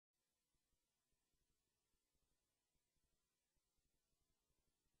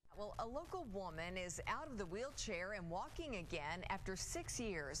Well, a local woman is out of the wheelchair and walking again after 6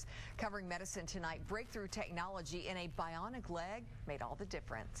 years. Covering Medicine tonight, breakthrough technology in a bionic leg made all the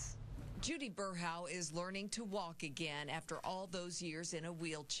difference. Judy Berhow is learning to walk again after all those years in a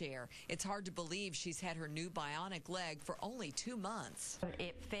wheelchair. It's hard to believe she's had her new bionic leg for only 2 months.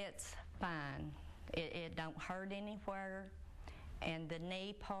 It fits fine. It don't hurt anywhere. And the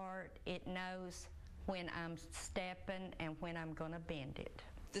knee part, it knows when I'm stepping and when I'm going to bend it.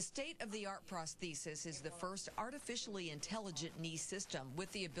 The state-of-the-art prosthesis is the first artificially intelligent knee system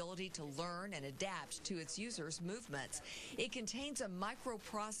with the ability to learn and adapt to its users' movements. It contains a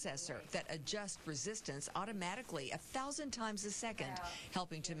microprocessor that adjusts resistance automatically 1,000 times a second,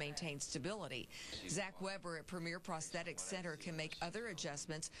 helping to maintain stability. Zach Weber at Premier Prosthetic Center can make other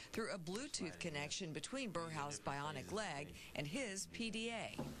adjustments through a Bluetooth connection between Berhow's bionic leg and his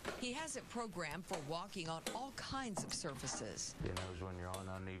PDA. He has it programmed for walking on all kinds of surfaces. It knows when you're on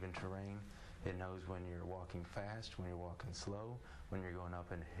uneven terrain. It knows when you're walking fast, when you're walking slow, when you're going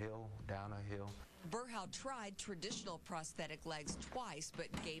up a hill, down a hill. Berhow tried traditional prosthetic legs twice, but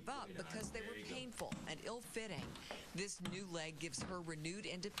gave up because they were painful and ill-fitting. This new leg gives her renewed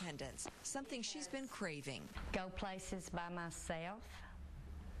independence, something she's been craving. Go places by myself,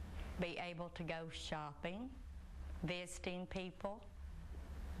 be able to go shopping, visiting people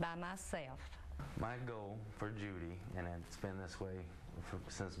by myself. My goal for Judy, and it's been this way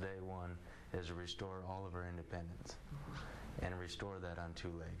since day one, is to restore all of her independence and restore that on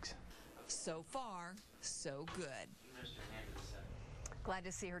 2 legs. So far, so good. Glad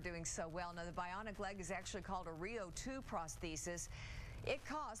to see her doing so well. Now, the bionic leg is actually called a Rheo 2 prosthesis. It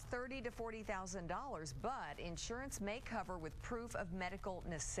costs $30,000 to $40,000, but insurance may cover with proof of medical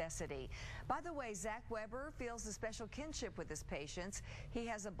necessity. By the way, Zach Weber feels a special kinship with his patients. He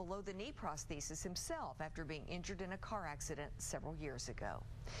has a below-the-knee prosthesis himself after being injured in a car accident several years ago.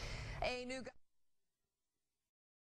 A new